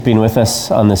Being with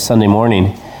us on this Sunday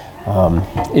morning.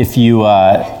 If you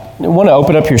want to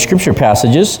open up your scripture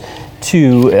passages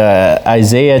to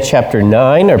Isaiah chapter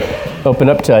 9, or open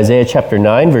up to Isaiah chapter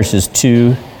 9, verses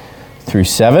 2 through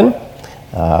 7.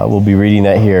 We'll be reading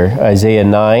that here. Isaiah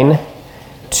 9,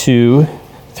 2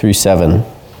 through 7.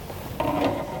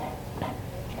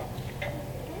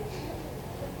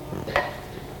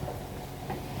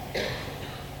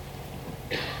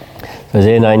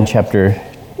 Isaiah 9,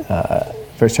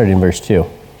 starting in verse 2.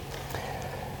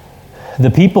 The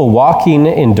people walking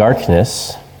in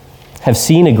darkness have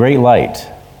seen a great light.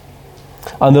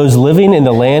 On those living in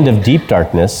the land of deep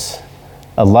darkness,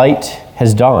 a light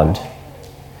has dawned.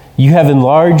 You have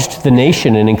enlarged the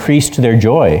nation and increased their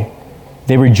joy.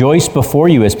 They rejoice before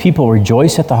you as people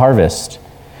rejoice at the harvest,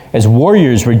 as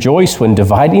warriors rejoice when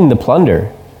dividing the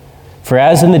plunder. For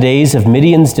as in the days of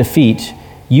Midian's defeat,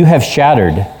 you have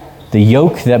shattered the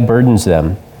yoke that burdens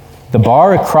them, the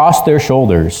bar across their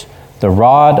shoulders, the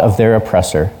rod of their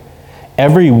oppressor.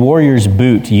 Every warrior's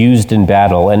boot used in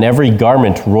battle and every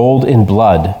garment rolled in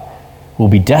blood will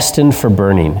be destined for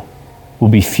burning, will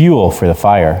be fuel for the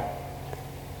fire.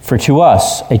 For to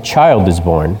us a child is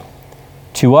born,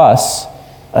 to us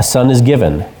a son is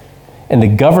given, and the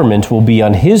government will be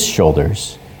on his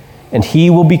shoulders, and he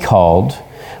will be called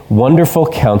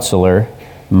Wonderful Counselor,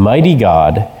 Mighty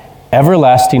God,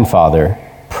 Everlasting Father,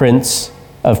 Prince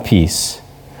of Peace.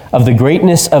 Of the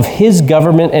greatness of his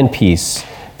government and peace,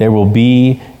 there will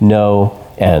be no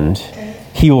end.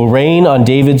 He will reign on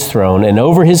David's throne and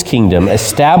over his kingdom,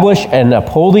 establish and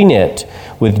upholding it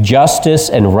with justice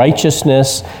and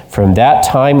righteousness from that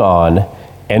time on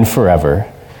and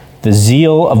forever. The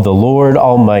zeal of the Lord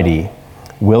Almighty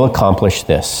will accomplish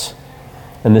this.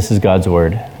 And this is God's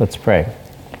word. Let's pray.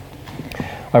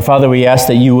 Our Father, we ask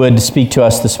that you would speak to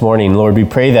us this morning. Lord, we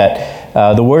pray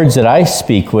that the words that I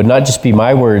speak would not just be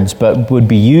my words, but would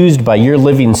be used by your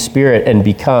living Spirit and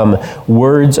become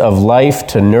words of life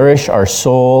to nourish our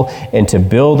soul and to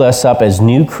build us up as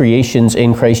new creations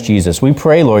in Christ Jesus. We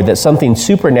pray, Lord, that something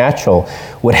supernatural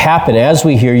would happen as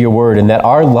we hear your word and that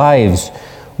our lives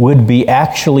would be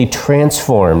actually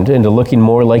transformed into looking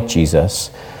more like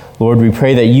Jesus. Lord, we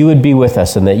pray that you would be with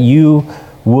us and that you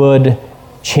would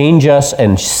change us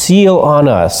and seal on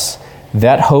us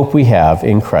that hope we have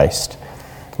in Christ.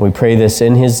 We pray this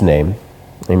in his name.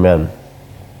 Amen.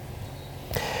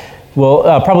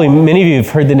 Well, probably many of you have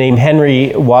heard the name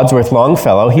Henry Wadsworth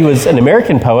Longfellow. He was an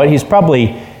American poet. He's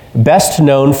probably best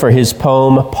known for his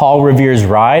poem, Paul Revere's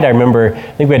Ride. I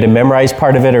think we had to memorize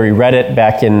part of it, or we read it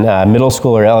back in middle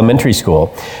school or elementary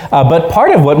school. But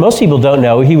part of what most people don't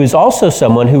know, he was also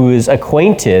someone who was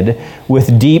acquainted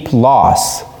with deep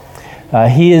loss.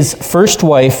 His first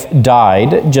wife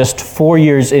died just 4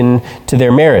 years into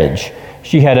their marriage.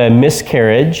 She had a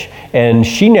miscarriage, and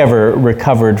she never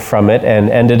recovered from it and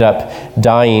ended up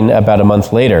dying about a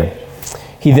month later.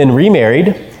 He then remarried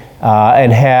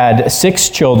and had 6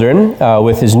 children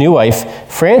with his new wife,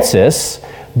 Frances,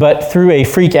 but through a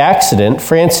freak accident,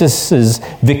 Frances's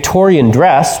Victorian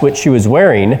dress, which she was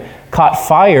wearing, caught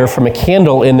fire from a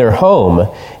candle in their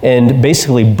home and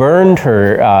basically burned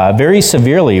her very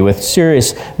severely with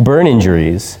serious burn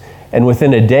injuries. And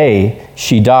within a day,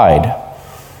 she died.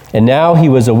 And now he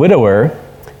was a widower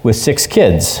with 6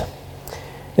 kids.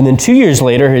 And then 2 years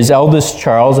later, his eldest,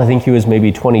 Charles, I think he was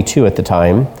maybe 22 at the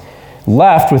time,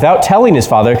 left without telling his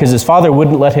father, because his father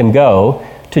wouldn't let him go,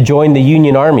 to join the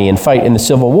Union Army and fight in the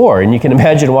Civil War. And you can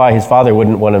imagine why his father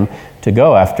wouldn't want him to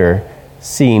go after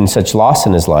seeing such loss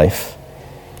in his life.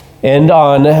 And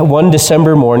on one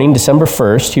December morning, December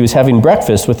 1st, he was having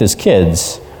breakfast with his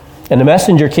kids, and a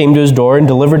messenger came to his door and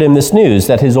delivered him this news,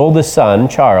 that his oldest son,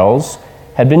 Charles,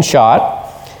 had been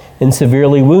shot and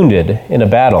severely wounded in a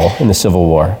battle in the Civil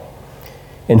War.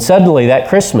 And suddenly that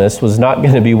Christmas was not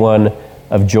going to be one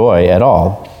of joy at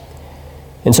all.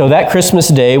 And so that Christmas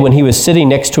day, when he was sitting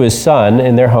next to his son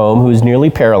in their home, who was nearly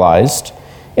paralyzed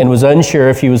and was unsure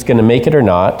if he was going to make it or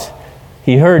not,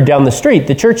 he heard down the street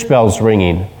the church bells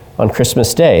ringing on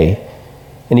Christmas Day,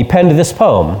 and he penned this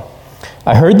poem.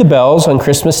 I heard the bells on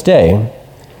Christmas Day,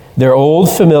 their old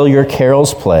familiar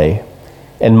carols play,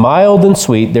 and mild and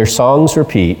sweet their songs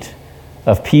repeat,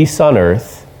 of peace on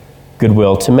earth,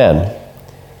 goodwill to men.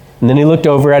 And then he looked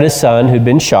over at his son who'd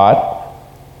been shot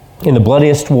in the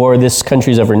bloodiest war this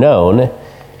country's ever known,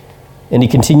 and he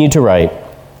continued to write,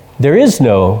 there is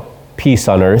no peace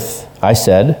on earth, I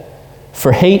said,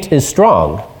 for hate is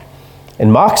strong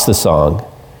and mocks the song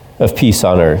of peace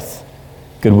on earth,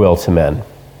 goodwill to men.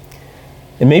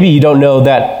 And maybe you don't know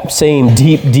that same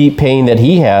deep, deep pain that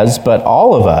he has, but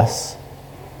all of us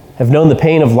have known the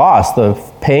pain of loss, the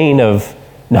pain of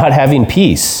not having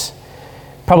peace.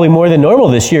 Probably more than normal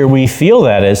this year, we feel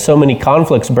that as so many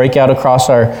conflicts break out across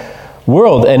our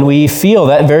world, and we feel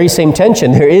that very same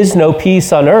tension. There is no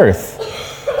peace on earth,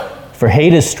 for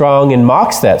hate is strong and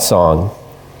mocks that song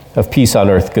of peace on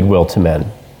earth, goodwill to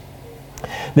men.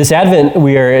 This Advent,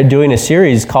 we are doing a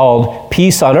series called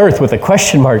Peace on Earth with a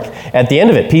question mark at the end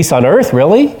of it. Peace on earth,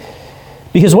 really?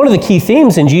 Because one of the key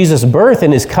themes in Jesus' birth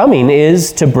and his coming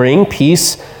is to bring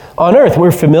peace on earth.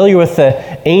 We're familiar with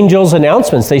the angels'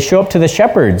 announcements. They show up to the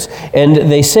shepherds and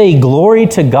they say, "Glory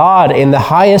to God in the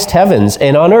highest heavens,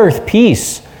 and on earth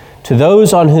peace to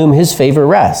those on whom his favor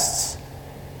rests."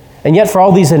 And yet for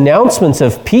all these announcements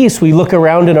of peace, we look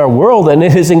around in our world and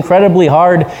it is incredibly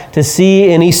hard to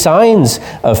see any signs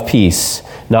of peace.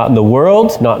 Not in the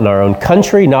world, not in our own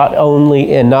country, not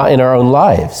in our own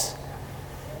lives.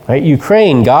 Right?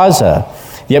 Ukraine, Gaza,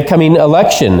 the upcoming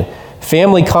election,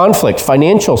 family conflict,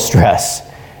 financial stress.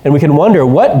 And we can wonder,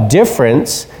 what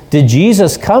difference did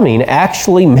Jesus' coming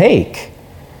actually make?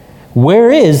 Where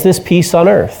is this peace on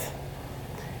earth?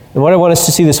 And what I want us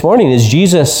to see this morning is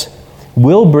Jesus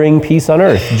will bring peace on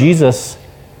earth. Jesus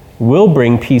will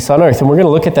bring peace on earth. And we're going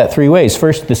to look at that three ways.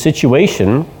 First, the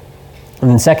situation,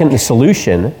 and then second, the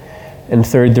solution, and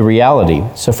third, the reality.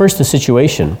 So first, the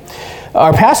situation.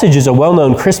 Our passage is a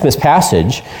well-known Christmas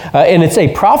passage, and it's a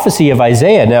prophecy of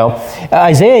Isaiah. Now,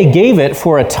 Isaiah gave it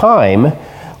for a time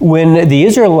when the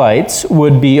Israelites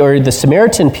would be, or the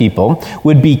Samaritan people,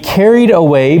 would be carried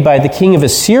away by the king of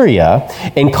Assyria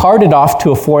and carted off to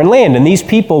a foreign land. And these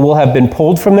people will have been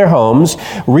pulled from their homes,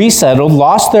 resettled,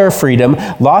 lost their freedom,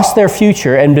 lost their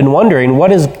future, and been wondering,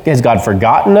 has God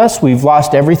forgotten us? We've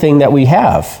lost everything that we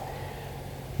have.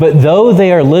 But though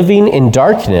they are living in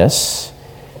darkness,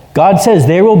 God says,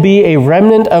 there will be a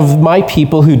remnant of my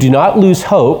people who do not lose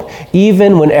hope,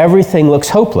 even when everything looks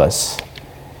hopeless.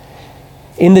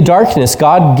 In the darkness,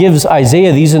 God gives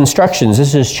Isaiah these instructions.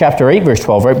 This is chapter 8, verse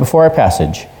 12, right before our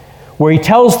passage, where he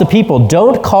tells the people,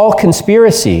 don't call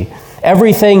conspiracy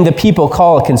everything the people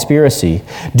call a conspiracy.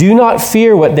 Do not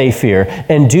fear what they fear,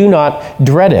 and do not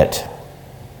dread it.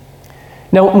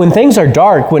 Now, when things are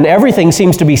dark, when everything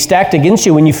seems to be stacked against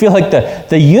you, when you feel like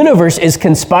the universe is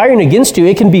conspiring against you,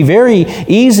 it can be very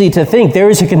easy to think there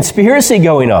is a conspiracy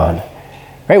going on.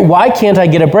 Right? Why can't I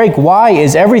get a break? Why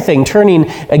is everything turning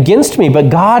against me? But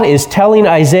God is telling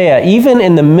Isaiah, even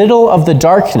in the middle of the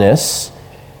darkness,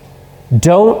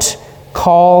 don't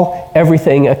call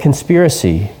everything a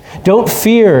conspiracy. Don't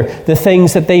fear the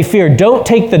things that they fear. Don't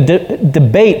take the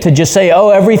debate to just say, oh,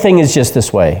 everything is just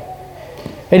this way.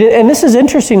 And this is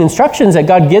interesting instructions that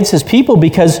God gives his people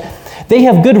because they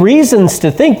have good reasons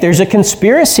to think there's a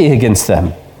conspiracy against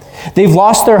them. They've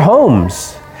lost their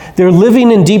homes. They're living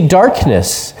in deep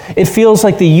darkness. It feels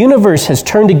like the universe has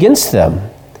turned against them.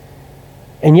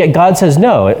 And yet God says,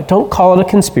 no, don't call it a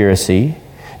conspiracy.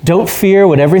 Don't fear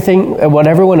what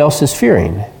everyone else is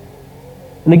fearing.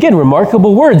 And again,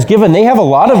 remarkable words given they have a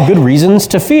lot of good reasons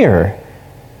to fear.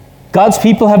 God's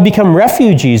people have become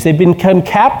refugees. They've become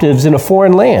captives in a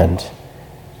foreign land.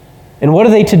 And what are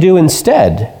they to do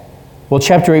instead? Well,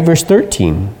 chapter 8, verse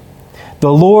 13.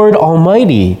 The Lord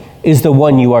Almighty is the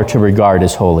one you are to regard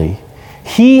as holy.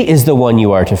 He is the one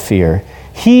you are to fear.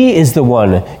 He is the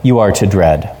one you are to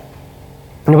dread.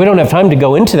 And we don't have time to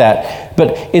go into that,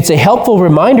 but it's a helpful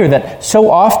reminder that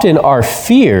so often our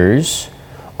fears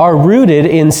are rooted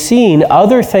in seeing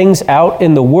other things out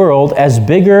in the world as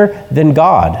bigger than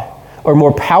God, or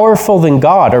more powerful than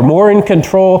God, or more in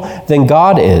control than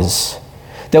God is.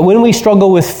 That when we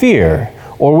struggle with fear,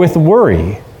 or with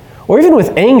worry, or even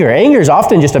with anger is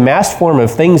often just a masked form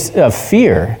of things of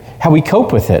fear, how we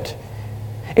cope with it.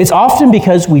 It's often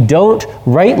because we don't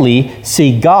rightly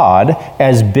see God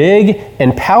as big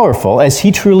and powerful as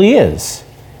he truly is.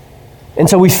 And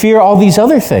so we fear all these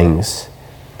other things.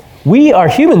 We are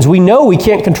humans. We know we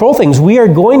can't control things. We are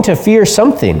going to fear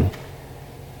something.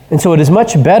 And so it is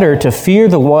much better to fear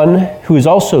the one who is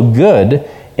also good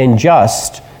and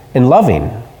just and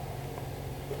loving.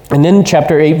 And then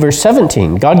chapter 8, verse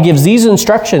 17, God gives these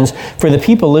instructions for the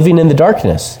people living in the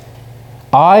darkness.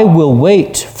 I will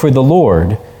wait for the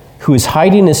Lord, who is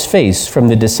hiding his face from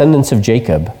the descendants of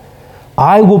Jacob.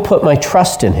 I will put my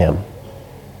trust in him.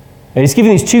 And he's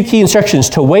giving these two key instructions,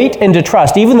 to wait and to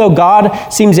trust. Even though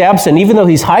God seems absent, even though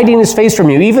he's hiding his face from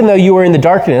you, even though you are in the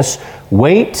darkness,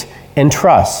 wait and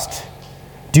trust.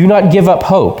 Do not give up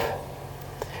hope.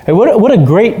 And what a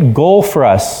great goal for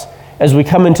us as we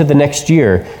come into the next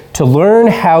year, to learn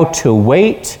how to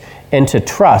wait and to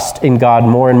trust in God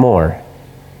more and more.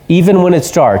 Even when it's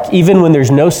dark, even when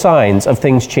there's no signs of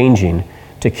things changing,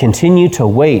 to continue to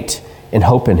wait and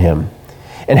hope in him.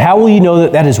 And how will you know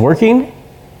that that is working?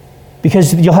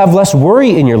 because you'll have less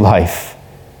worry in your life.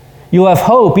 You'll have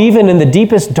hope even in the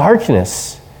deepest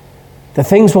darkness that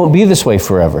things won't be this way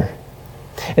forever.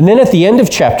 And then at the end of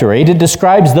chapter 8, it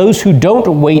describes those who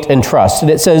don't wait and trust.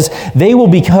 And it says they will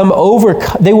be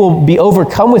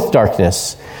overcome with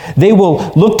darkness. They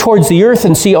will look towards the earth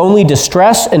and see only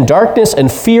distress and darkness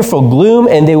and fearful gloom,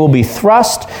 and they will be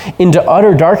thrust into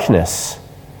utter darkness.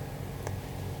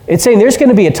 It's saying there's going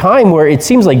to be a time where it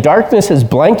seems like darkness has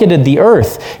blanketed the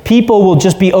earth. People will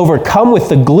just be overcome with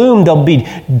the gloom. They'll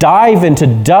dive into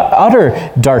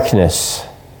utter darkness.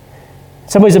 In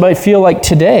some ways it might feel like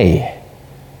today,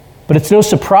 but it's no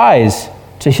surprise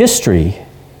to history.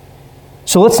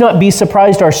 So let's not be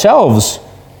surprised ourselves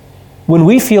when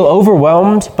we feel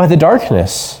overwhelmed by the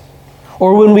darkness,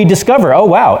 or when we discover, oh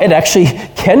wow, it actually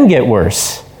can get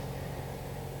worse.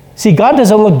 See, God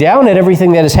doesn't look down at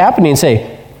everything that is happening and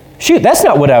say, shoot, that's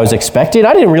not what I was expecting.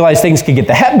 I didn't realize things could get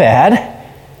that bad.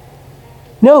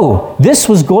 No, this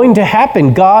was going to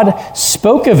happen. God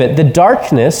spoke of it. The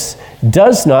darkness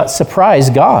does not surprise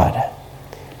God.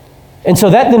 And so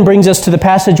that then brings us to the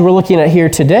passage we're looking at here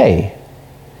today.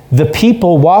 The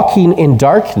people walking in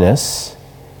darkness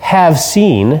have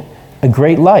seen a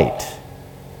great light.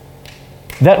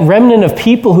 That remnant of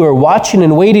people who are watching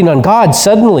and waiting on God,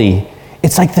 suddenly,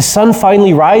 it's like the sun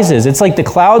finally rises. It's like the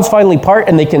clouds finally part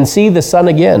and they can see the sun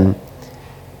again.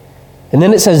 And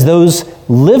then it says those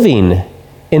living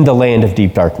in the land of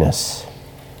deep darkness.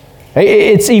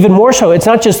 It's even more so. It's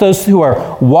not just those who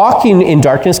are walking in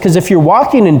darkness, because if you're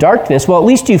walking in darkness, well, at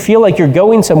least you feel like you're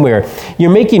going somewhere.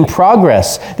 You're making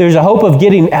progress. There's a hope of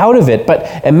getting out of it.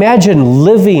 But imagine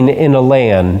living in a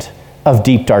land of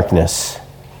deep darkness.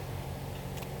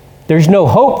 There's no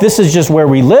hope. This is just where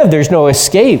we live. There's no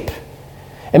escape.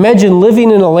 Imagine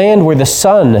living in a land where the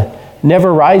sun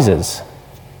never rises,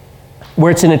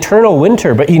 where it's an eternal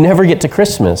winter, but you never get to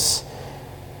Christmas.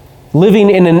 Living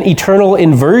in an eternal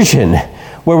inversion,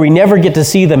 where we never get to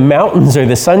see the mountains or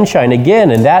the sunshine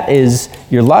again, and that is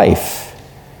your life.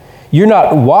 You're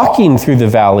not walking through the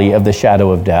valley of the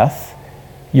shadow of death.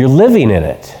 You're living in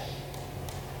it.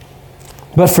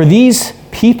 But for these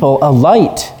people, a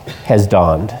light has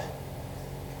dawned.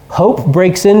 Hope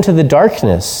breaks into the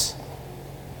darkness.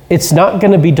 It's not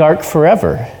going to be dark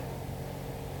forever.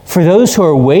 For those who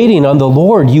are waiting on the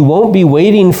Lord, you won't be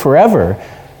waiting forever.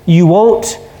 You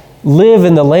won't live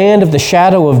in the land of the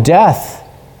shadow of death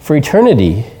for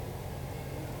eternity.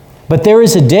 But there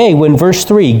is a day when, verse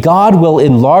 3, God will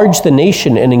enlarge the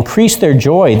nation and increase their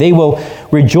joy. They will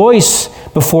rejoice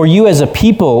before you as a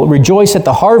people, rejoice at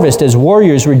the harvest as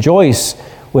warriors rejoice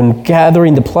when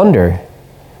gathering the plunder.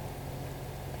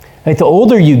 Like, the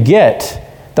older you get,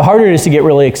 the harder it is to get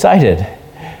really excited.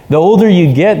 The older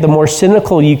you get, the more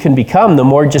cynical you can become, the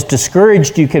more just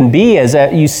discouraged you can be as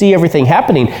you see everything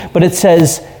happening. But it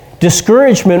says,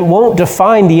 discouragement won't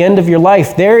define the end of your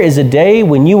life. There is a day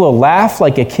when you will laugh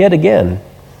like a kid again.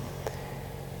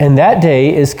 And that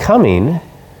day is coming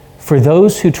for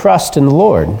those who trust in the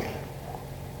Lord.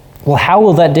 Well, how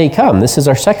will that day come? This is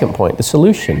our second point, the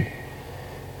solution.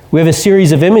 We have a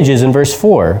series of images in verse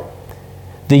 4.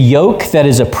 The yoke that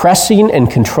is oppressing and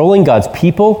controlling God's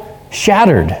people,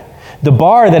 shattered. The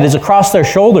bar that is across their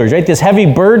shoulders, right? This heavy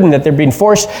burden that they're being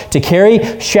forced to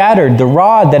carry, shattered. The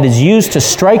rod that is used to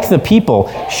strike the people,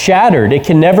 shattered. It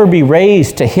can never be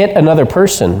raised to hit another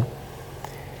person.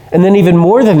 And then even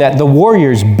more than that, the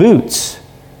warriors' boots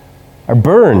are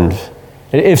burned.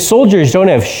 If soldiers don't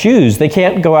have shoes, they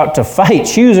can't go out to fight.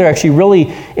 Shoes are actually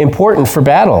really important for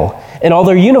battle. And all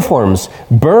their uniforms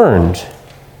burned.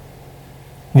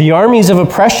 The armies of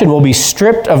oppression will be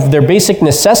stripped of their basic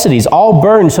necessities, all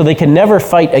burned so they can never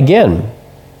fight again.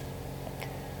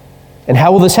 And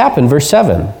how will this happen? Verse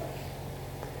 7.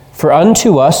 For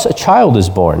unto us a child is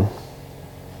born,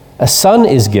 a son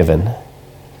is given,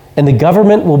 and the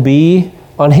government will be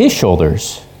on his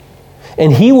shoulders.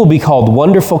 And he will be called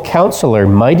Wonderful Counselor,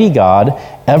 Mighty God,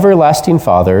 Everlasting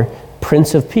Father,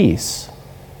 Prince of Peace.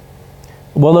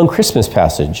 A well-known Christmas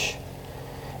passage.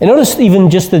 And notice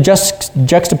even just the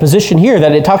juxtaposition here,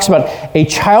 that it talks about a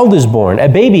child is born, a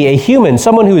baby, a human,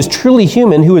 someone who is truly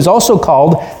human, who is also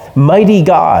called Mighty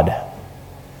God.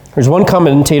 There's one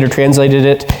commentator translated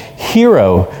it,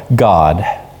 Hero God.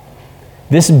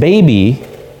 This baby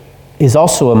is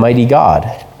also a mighty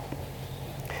God.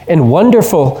 And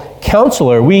Wonderful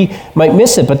Counselor, we might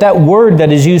miss it, but that word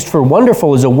that is used for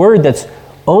wonderful is a word that's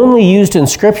only used in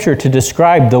Scripture to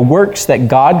describe the works that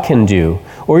God can do,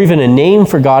 or even a name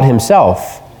for God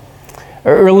himself.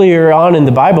 Earlier on in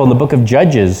the Bible, in the book of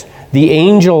Judges, the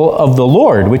angel of the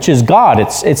Lord, which is God.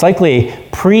 It's likely a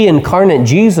pre-incarnate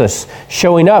Jesus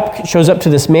shows up to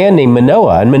this man named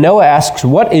Manoah. And Manoah asks,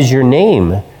 "What is your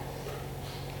name?"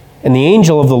 And the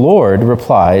angel of the Lord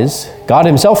replies, God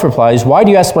himself replies, "Why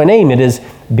do you ask my name? It is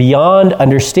beyond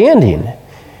understanding."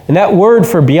 And that word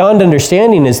for beyond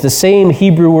understanding is the same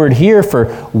Hebrew word here for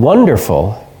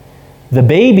wonderful. The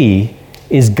baby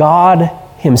is God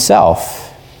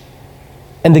himself.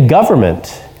 And the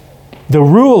government, the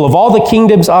rule of all the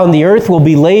kingdoms on the earth will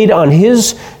be laid on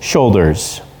his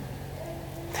shoulders.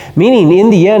 Meaning, in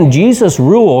the end, Jesus'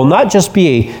 rule will not just be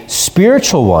a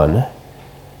spiritual one,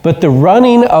 but the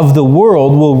running of the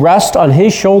world will rest on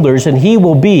his shoulders, and he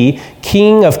will be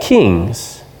King of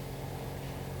Kings.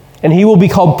 And he will be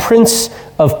called Prince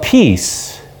of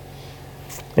Peace.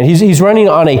 And he's running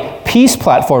on a peace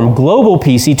platform, global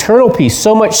peace, eternal peace,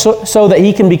 so much so that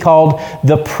he can be called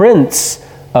the Prince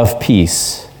of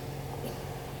Peace.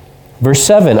 Verse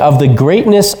 7, "Of the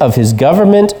greatness of his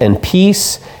government and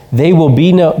peace, there will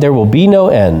be no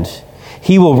end.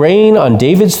 He will reign on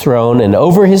David's throne and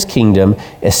over his kingdom,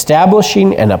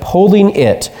 establishing and upholding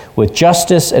it with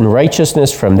justice and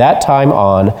righteousness from that time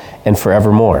on and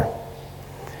forevermore."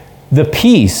 The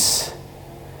peace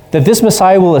that this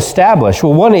Messiah will establish,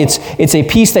 well, one, it's a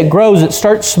peace that grows. It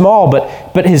starts small,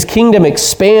 but his kingdom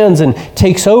expands and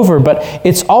takes over. But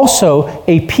it's also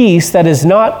a peace that is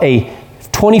not a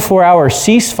 24-hour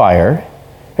ceasefire,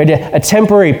 a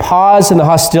temporary pause in the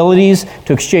hostilities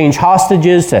to exchange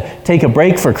hostages, to take a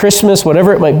break for Christmas,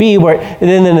 whatever it might be, and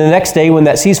then the next day when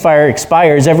that ceasefire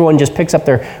expires, everyone just picks up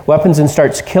their weapons and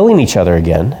starts killing each other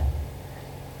again.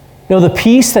 No, the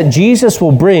peace that Jesus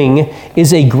will bring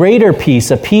is a greater peace,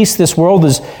 a peace this world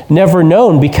has never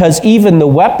known, because even the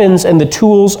weapons and the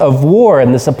tools of war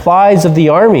and the supplies of the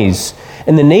armies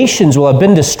and the nations will have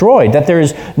been destroyed, that there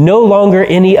is no longer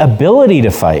any ability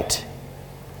to fight.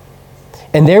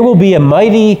 And there will be a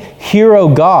mighty hero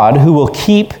God who will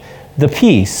keep the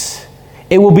peace.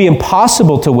 It will be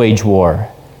impossible to wage war,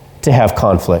 to have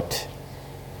conflict.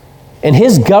 And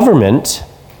his government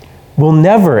will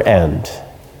never end.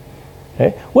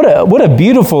 Okay? What a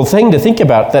beautiful thing to think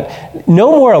about, that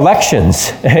no more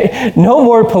elections, no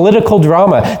more political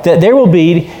drama, that there will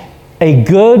be a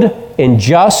good and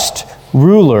just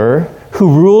ruler who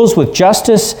rules with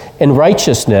justice and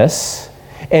righteousness,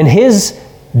 and his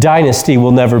dynasty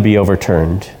will never be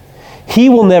overturned. He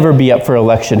will never be up for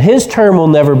election. His term will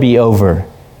never be over.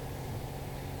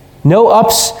 No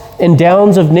ups and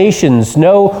downs of nations,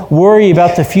 no worry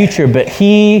about the future, but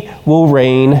he will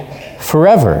reign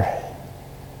forever.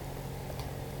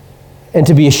 And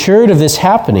to be assured of this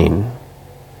happening,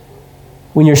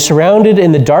 when you're surrounded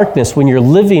in the darkness, when you're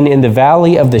living in the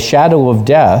valley of the shadow of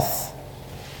death,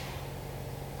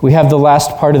 we have the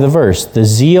last part of the verse. The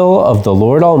zeal of the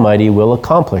Lord Almighty will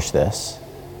accomplish this.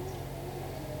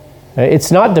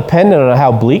 It's not dependent on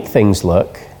how bleak things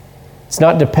look. It's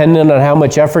not dependent on how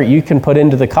much effort you can put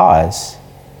into the cause.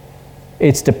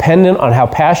 It's dependent on how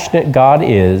passionate God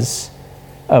is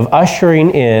of ushering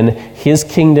in his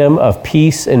kingdom of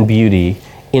peace and beauty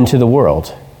into the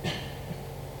world.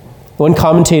 One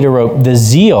commentator wrote, "The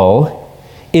zeal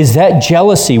is that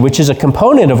jealousy which is a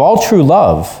component of all true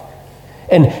love,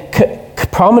 and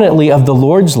prominently of the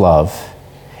Lord's love.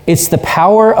 It's the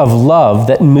power of love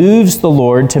that moves the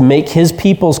Lord to make his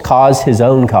people's cause his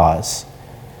own cause."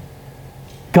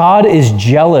 God is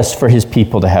jealous for his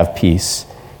people to have peace,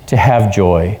 to have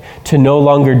joy, to no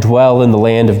longer dwell in the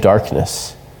land of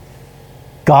darkness.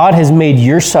 God has made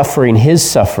your suffering his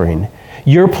suffering,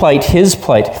 your plight his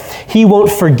plight. He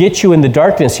won't forget you in the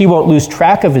darkness. He won't lose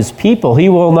track of his people. He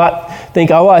will not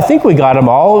think, "Oh, well, I think we got them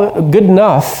all. Good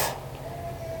enough."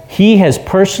 He has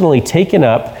personally taken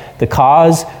up the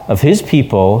cause of his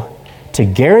people to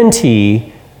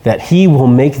guarantee that he will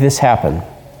make this happen.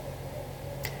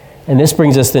 And this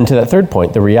brings us then to that third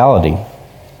point, the reality.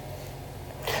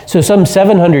 So some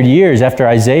 700 years after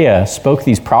Isaiah spoke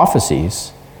these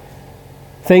prophecies,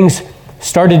 things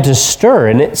started to stir,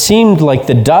 and it seemed like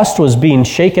the dust was being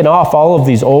shaken off all of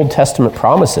these Old Testament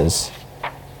promises.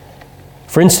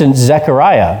 For instance,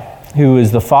 Zechariah, who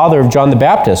is the father of John the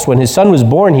Baptist, when his son was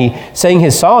born, he sang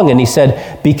his song and he said,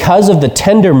 "Because of the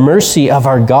tender mercy of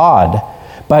our God,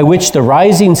 by which the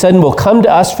rising sun will come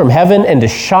to us from heaven and to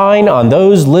shine on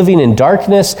those living in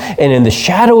darkness and in the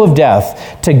shadow of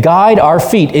death, to guide our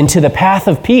feet into the path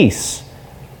of peace."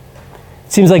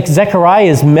 It seems like Zechariah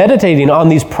is meditating on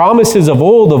these promises of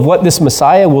old of what this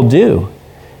Messiah will do.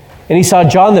 And he saw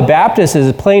John the Baptist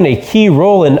as playing a key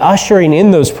role in ushering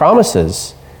in those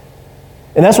promises.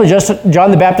 And that's what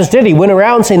John the Baptist did. He went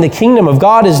around saying the kingdom of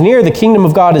God is near, the kingdom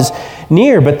of God is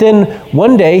near. But then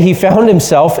one day he found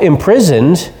himself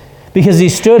imprisoned because he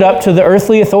stood up to the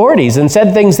earthly authorities and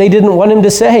said things they didn't want him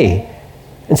to say.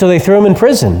 And so they threw him in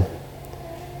prison.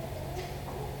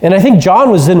 And I think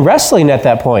John was then wrestling at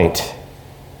that point.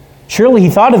 Surely he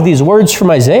thought of these words from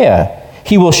Isaiah.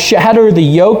 He will shatter the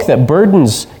yoke that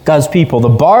burdens God's people, the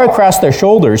bar across their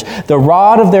shoulders, the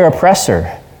rod of their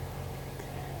oppressor.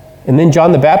 And then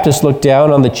John the Baptist looked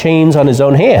down on the chains on his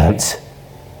own hands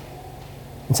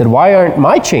and said, why aren't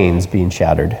my chains being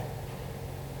shattered?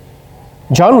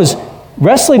 John was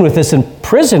wrestling with this in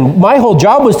prison. My whole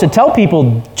job was to tell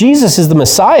people Jesus is the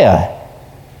Messiah.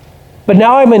 But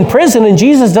now I'm in prison and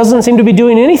Jesus doesn't seem to be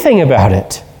doing anything about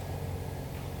it.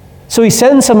 So he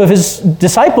sends some of his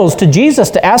disciples to Jesus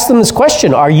to ask them this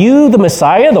question: are you the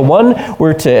Messiah, the one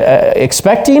we're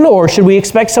expecting, or should we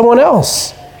expect someone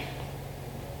else?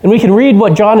 And we can read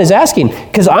what John is asking,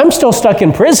 because I'm still stuck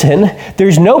in prison.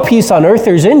 There's no peace on earth.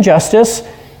 There's injustice.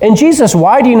 And Jesus,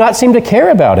 why do you not seem to care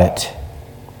about it?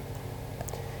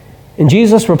 And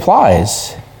Jesus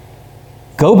replies,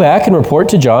 go back and report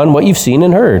to John what you've seen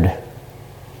and heard.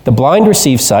 The blind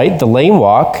receive sight, the lame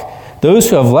walk,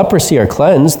 those who have leprosy are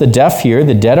cleansed, the deaf hear,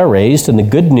 the dead are raised, and the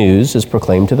good news is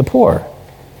proclaimed to the poor.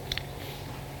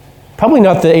 Probably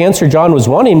not the answer John was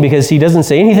wanting, because he doesn't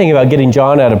say anything about getting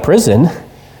John out of prison.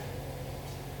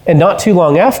 And not too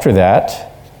long after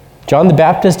that, John the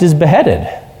Baptist is beheaded.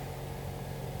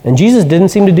 And Jesus didn't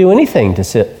seem to do anything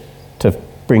to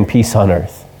bring peace on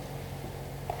earth.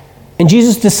 And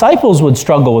Jesus' disciples would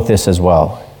struggle with this as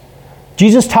well.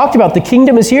 Jesus talked about the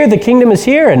kingdom is here,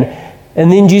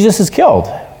 and then Jesus is killed.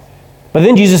 But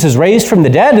then Jesus is raised from the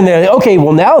dead, and they're like, okay,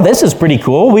 well now this is pretty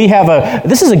cool.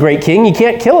 This is a great king, you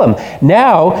can't kill him.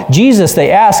 Now, Jesus,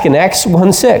 they ask in Acts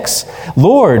 1:6,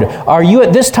 Lord, are you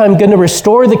at this time going to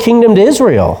restore the kingdom to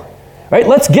Israel? Right?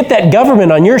 Let's get that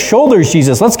government on your shoulders,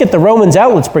 Jesus. Let's get the Romans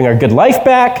out. Let's bring our good life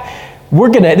back.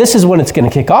 This is when it's going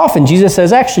to kick off. And Jesus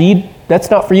says, actually, that's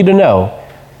not for you to know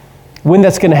when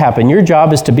that's going to happen. Your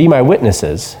job is to be my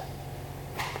witnesses.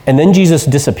 And then Jesus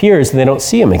disappears and they don't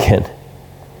see him again.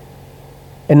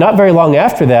 And not very long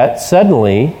after that,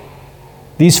 suddenly,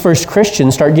 these first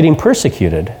Christians start getting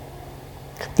persecuted.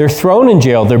 They're thrown in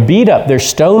jail, they're beat up, they're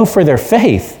stoned for their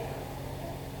faith.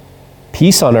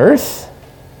 Peace on earth?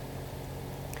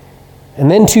 And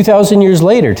then 2,000 years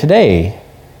later, today,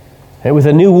 with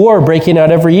a new war breaking out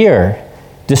every year,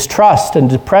 distrust and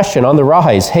depression on the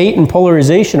rise, hate and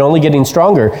polarization only getting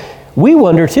stronger, we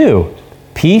wonder too,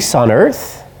 peace on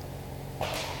earth?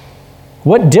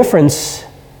 What difference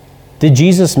did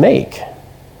Jesus make?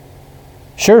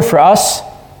 Sure, for us,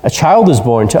 a child is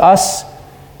born. To us,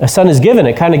 a son is given.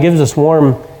 It kind of gives us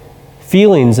warm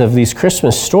feelings of these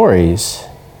Christmas stories.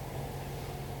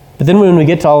 But then when we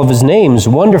get to all of his names,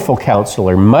 Wonderful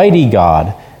Counselor, Mighty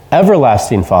God,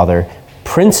 Everlasting Father,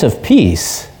 Prince of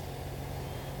Peace,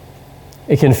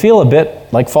 it can feel a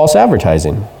bit like false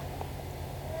advertising.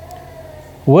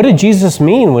 What did Jesus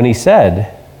mean when he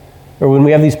said, or when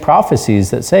we have these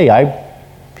prophecies that say,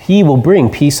 he will bring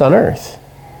peace on earth?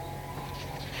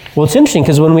 Well, it's interesting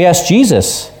because when we ask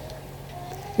Jesus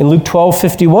in Luke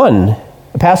 12:51,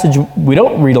 a passage we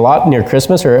don't read a lot near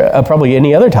Christmas or probably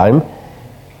any other time,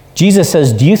 Jesus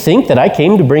says, do you think that I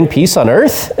came to bring peace on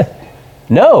earth?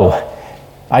 No,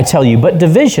 I tell you, but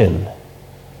division.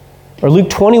 Or Luke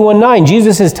 21:9,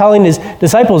 Jesus is telling his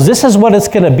disciples, this is what it's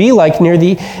going to be like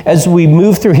as we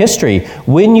move through history.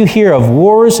 When you hear of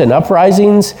wars and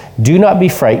uprisings, do not be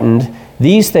frightened.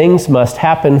 These things must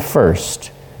happen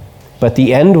first, but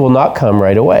the end will not come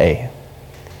right away.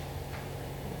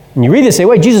 And you read this, say,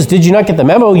 wait, Jesus, did you not get the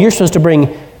memo? You're supposed to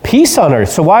bring peace on earth.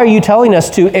 So why are you telling us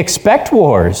to expect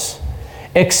wars?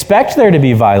 Expect there to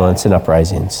be violence and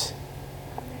uprisings.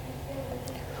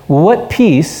 What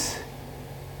peace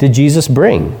did Jesus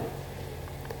bring?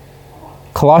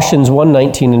 Colossians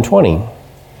 1:19 and 20.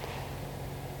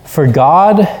 For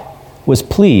God was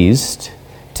pleased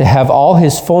to have all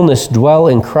his fullness dwell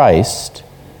in Christ,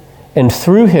 and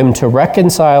through him to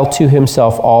reconcile to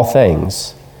himself all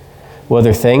things,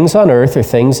 whether things on earth or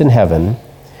things in heaven,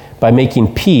 by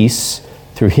making peace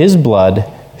through his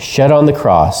blood shed on the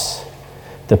cross.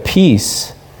 The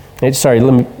peace, let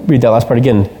me read that last part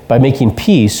again. By making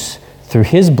peace through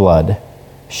his blood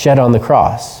shed on the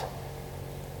cross.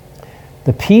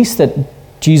 The peace that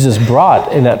Jesus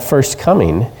brought in that first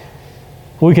coming,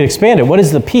 we could expand it. What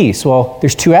is the peace? Well,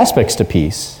 there's two aspects to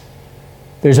peace.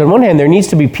 There's, on one hand, there needs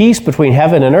to be peace between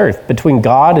heaven and earth, between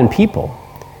God and people.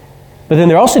 But then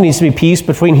there also needs to be peace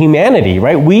between humanity,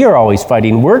 right? We are always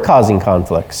fighting. We're causing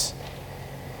conflicts.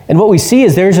 And what we see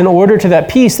is there's an order to that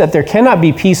peace, that there cannot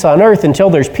be peace on earth until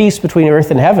there's peace between earth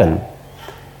and heaven.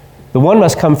 The one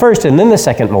must come first, and then the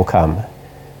second will come.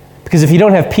 Because if you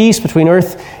don't have peace between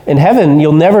earth and heaven,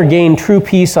 you'll never gain true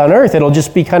peace on earth. It'll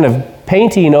just be kind of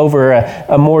painting over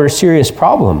a more serious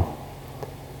problem.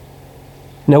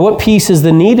 Now, what peace is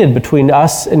the needed between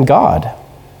us and God?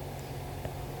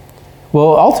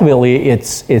 Well, ultimately,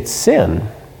 it's sin.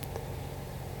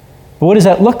 But what does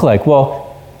that look like?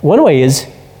 Well, one way is,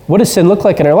 what does sin look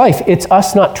like in our life? It's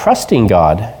us not trusting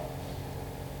God.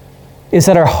 It's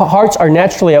that our hearts are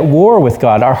naturally at war with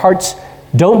God. Our hearts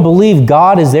don't believe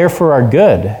God is there for our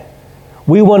good.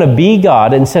 We want to be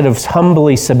God instead of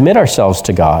humbly submit ourselves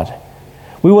to God.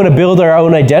 We want to build our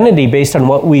own identity based on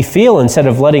what we feel instead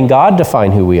of letting God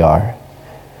define who we are.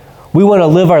 We want to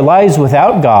live our lives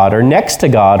without God or next to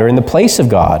God or in the place of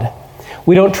God.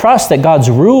 We don't trust that God's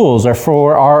rules are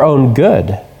for our own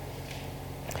good.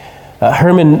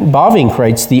 Herman Bavinck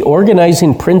writes, the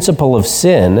organizing principle of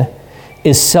sin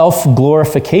is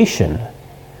self-glorification,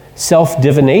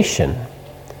 self-divination.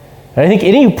 And I think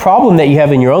any problem that you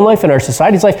have in your own life, in our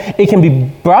society's life, it can be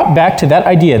brought back to that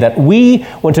idea that we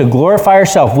want to glorify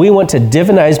ourselves. We want to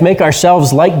divinize, make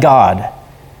ourselves like God.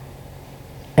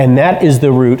 And that is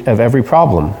the root of every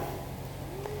problem.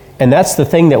 And that's the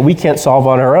thing that we can't solve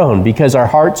on our own because our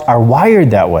hearts are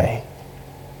wired that way.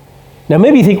 Now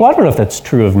maybe you think, well, I don't know if that's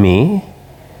true of me,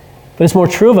 but it's more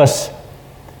true of us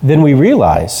than we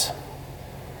realize.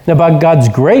 Now, by God's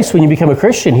grace, when you become a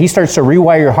Christian, He starts to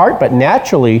rewire your heart, but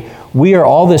naturally, we are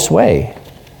all this way.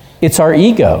 It's our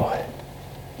ego.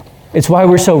 It's why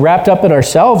we're so wrapped up in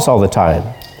ourselves all the time.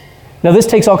 Now, this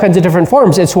takes all kinds of different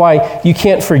forms. It's why you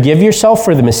can't forgive yourself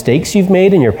for the mistakes you've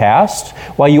made in your past,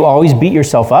 why you always beat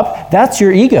yourself up. That's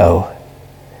your ego.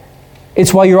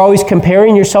 It's why you're always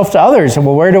comparing yourself to others.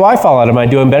 Well, where do I fall out? Am I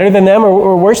doing better than them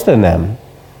or worse than them?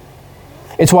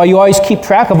 It's why you always keep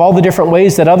track of all the different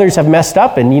ways that others have messed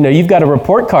up. And you've got a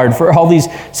report card for all these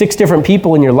 6 different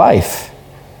people in your life.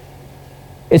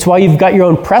 It's why you've got your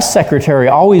own press secretary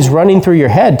always running through your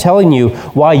head telling you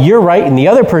why you're right and the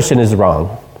other person is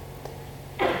wrong.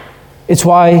 It's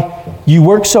why you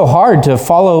work so hard to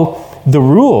follow the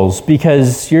rules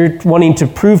because you're wanting to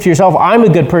prove to yourself, I'm a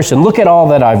good person. Look at all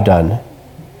that I've done.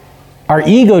 Our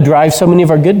ego drives so many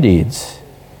of our good deeds.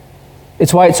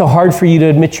 It's why it's so hard for you to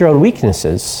admit your own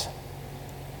weaknesses.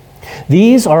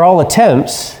 These are all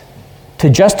attempts to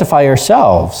justify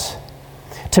ourselves,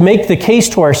 to make the case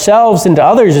to ourselves and to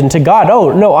others and to God,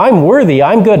 oh, no, I'm worthy,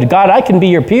 I'm good. God, I can be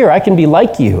your peer, I can be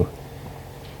like you.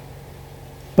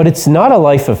 But it's not a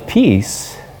life of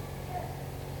peace.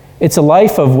 It's a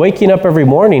life of waking up every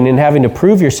morning and having to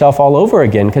prove yourself all over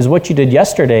again because what you did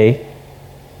yesterday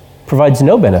provides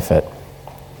no benefit.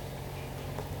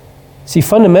 See,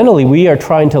 fundamentally, we are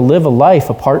trying to live a life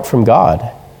apart from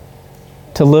God,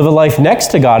 to live a life next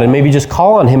to God and maybe just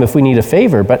call on Him if we need a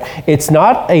favor. But it's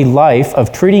not a life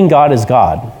of treating God as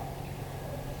God.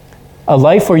 A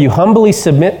life where you humbly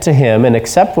submit to Him and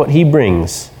accept what He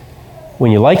brings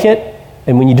when you like it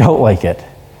and when you don't like it.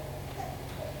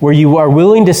 Where you are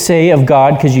willing to say of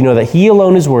God, because you know that He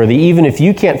alone is worthy, even if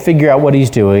you can't figure out what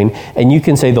He's doing, and you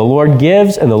can say, the Lord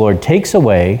gives and the Lord takes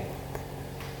away,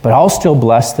 but I'll still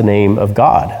bless the name of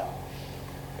God.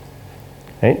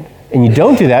 Right? And you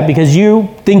don't do that because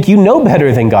you think you know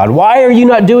better than God. Why are you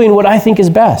not doing what I think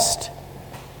is best?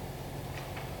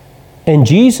 And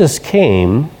Jesus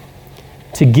came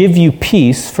to give you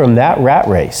peace from that rat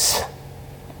race.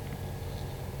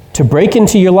 To break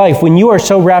into your life when you are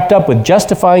so wrapped up with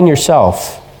justifying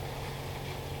yourself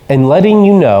and letting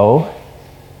you know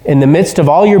in the midst of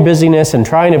all your busyness and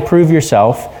trying to prove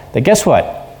yourself that guess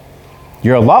what?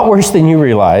 You're a lot worse than you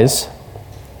realize,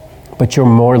 but you're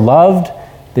more loved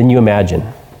than you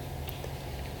imagine.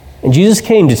 And Jesus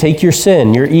came to take your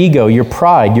sin, your ego, your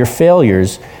pride, your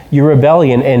failures, your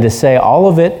rebellion, and to say, all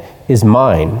of it is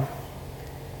mine.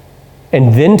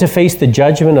 And then to face the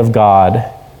judgment of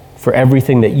God for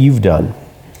everything that you've done,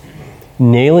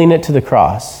 nailing it to the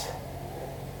cross.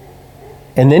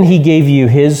 And then He gave you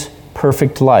His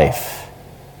perfect life.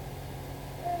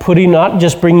 Not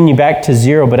just bringing you back to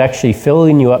 0, but actually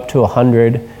filling you up to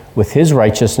 100 with His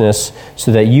righteousness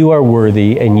so that you are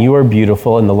worthy and you are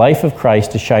beautiful and the life of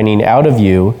Christ is shining out of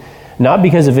you, not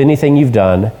because of anything you've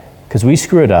done, because we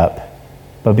screw it up,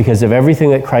 but because of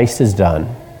everything that Christ has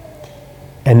done.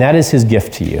 And that is His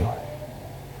gift to you.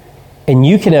 And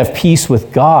you can have peace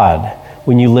with God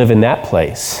when you live in that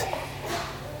place.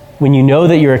 When you know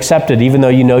that you're accepted, even though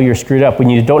you know you're screwed up. When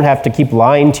you don't have to keep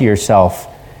lying to yourself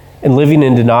and living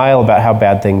in denial about how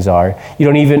bad things are. You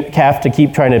don't even have to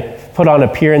keep trying to put on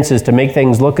appearances to make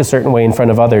things look a certain way in front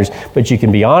of others. But you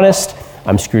can be honest,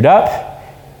 I'm screwed up,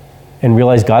 and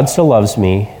realize God still loves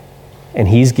me, and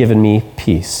He's given me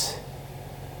peace.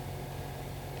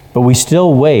 But we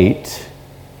still wait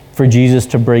for Jesus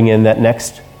to bring in that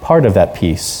next part of that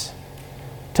peace,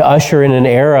 to usher in an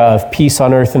era of peace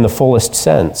on earth in the fullest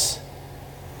sense.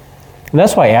 And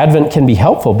that's why Advent can be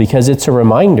helpful, because it's a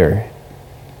reminder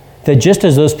that just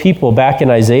as those people back in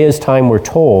Isaiah's time were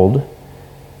told,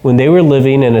 when they were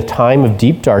living in a time of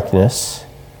deep darkness,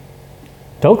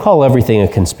 don't call everything a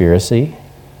conspiracy.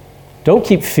 Don't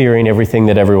keep fearing everything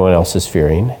that everyone else is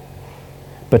fearing,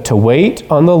 but to wait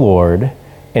on the Lord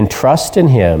and trust in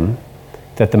Him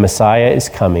that the Messiah is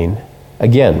coming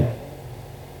again.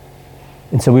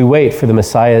 And so we wait for the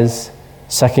Messiah's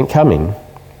second coming.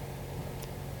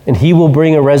 And He will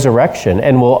bring a resurrection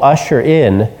and will usher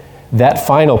in that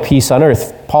final peace on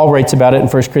earth. Paul writes about it in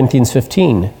 1 Corinthians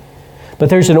 15. But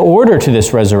there's an order to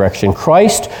this resurrection.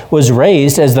 Christ was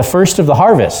raised as the first of the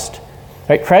harvest.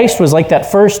 Right? Christ was like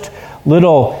that first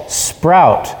little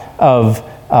sprout of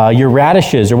your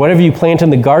radishes or whatever you plant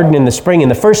in the garden in the spring. And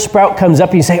the first sprout comes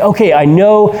up and you say, okay, I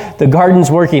know the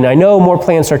garden's working. I know more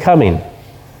plants are coming.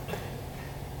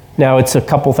 Now it's a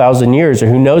couple thousand years or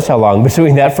who knows how long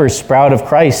between that first sprout of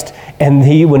Christ and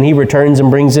when He returns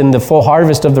and brings in the full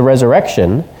harvest of the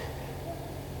resurrection.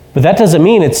 But that doesn't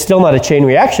mean it's still not a chain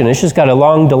reaction. It's just got a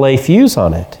long delay fuse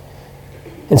on it.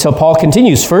 And so Paul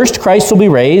continues, first Christ will be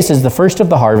raised as the first of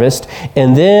the harvest,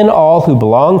 and then all who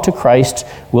belong to Christ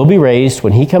will be raised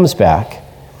when He comes back.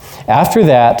 After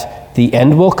that, the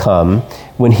end will come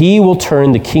when He will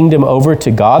turn the kingdom over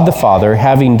to God the Father,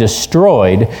 having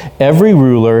destroyed every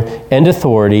ruler and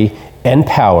authority and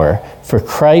power. For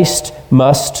Christ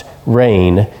must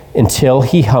reign until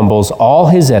He humbles all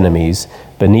His enemies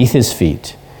beneath His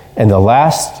feet. And the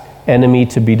last enemy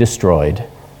to be destroyed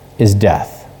is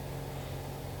death.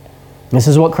 This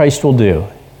is what Christ will do.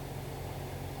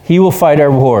 He will fight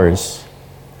our wars.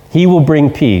 He will bring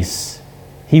peace.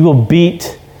 He will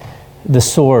beat the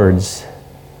swords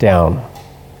down.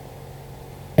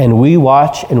 And we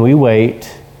watch and we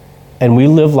wait and we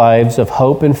live lives of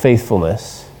hope and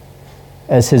faithfulness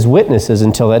as His witnesses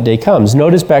until that day comes.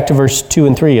 Notice back to verse 2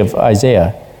 and 3 of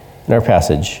Isaiah in our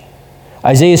passage.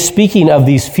 Isaiah is speaking of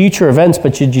these future events,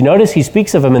 but did you notice he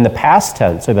speaks of them in the past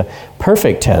tense or the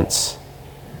perfect tense?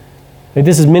 Like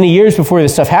this is many years before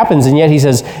this stuff happens, and yet he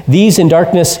says, these in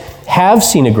darkness have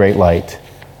seen a great light.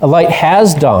 A light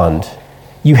has dawned.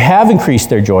 You have increased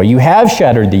their joy. You have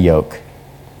shattered the yoke.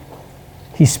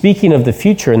 He's speaking of the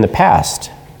future in the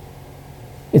past.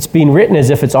 It's being written as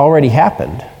if it's already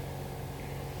happened.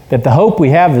 That the hope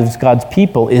we have as God's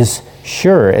people is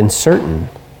sure and certain.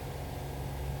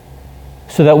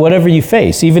 So that whatever you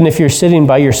face, even if you're sitting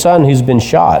by your son who's been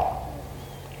shot,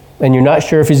 and you're not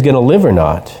sure if he's going to live or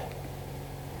not,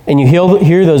 and you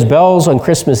hear those bells on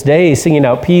Christmas Day singing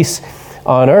out peace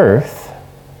on earth,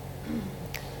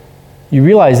 you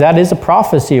realize that is a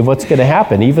prophecy of what's going to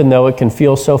happen, even though it can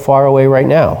feel so far away right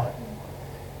now.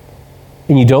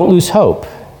 And you don't lose hope,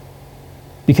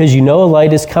 because you know a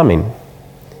light is coming,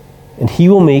 and He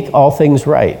will make all things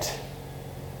right,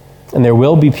 and there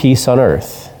will be peace on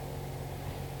earth.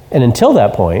 And until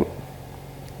that point,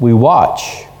 we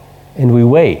watch and we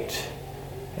wait,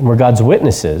 and we're God's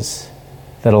witnesses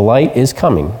that a light is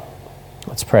coming.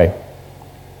 Let's pray.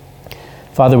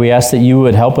 Father, we ask that You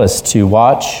would help us to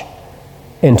watch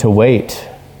and to wait,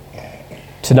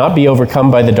 to not be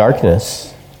overcome by the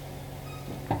darkness,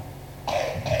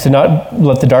 to not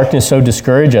let the darkness so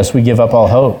discourage us we give up all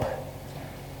hope,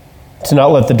 to not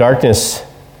let the darkness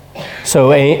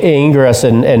so anger us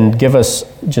and give us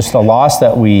just a loss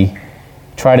that we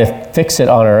try to fix it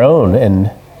on our own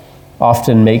and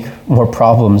often make more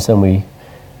problems than we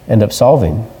end up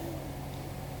solving.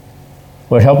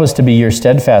 Lord, help us to be Your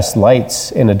steadfast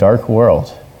lights in a dark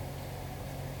world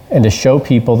and to show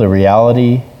people the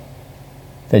reality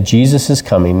that Jesus is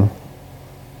coming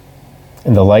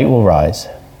and the light will rise.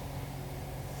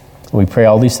 We pray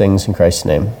all these things in Christ's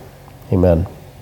name. Amen.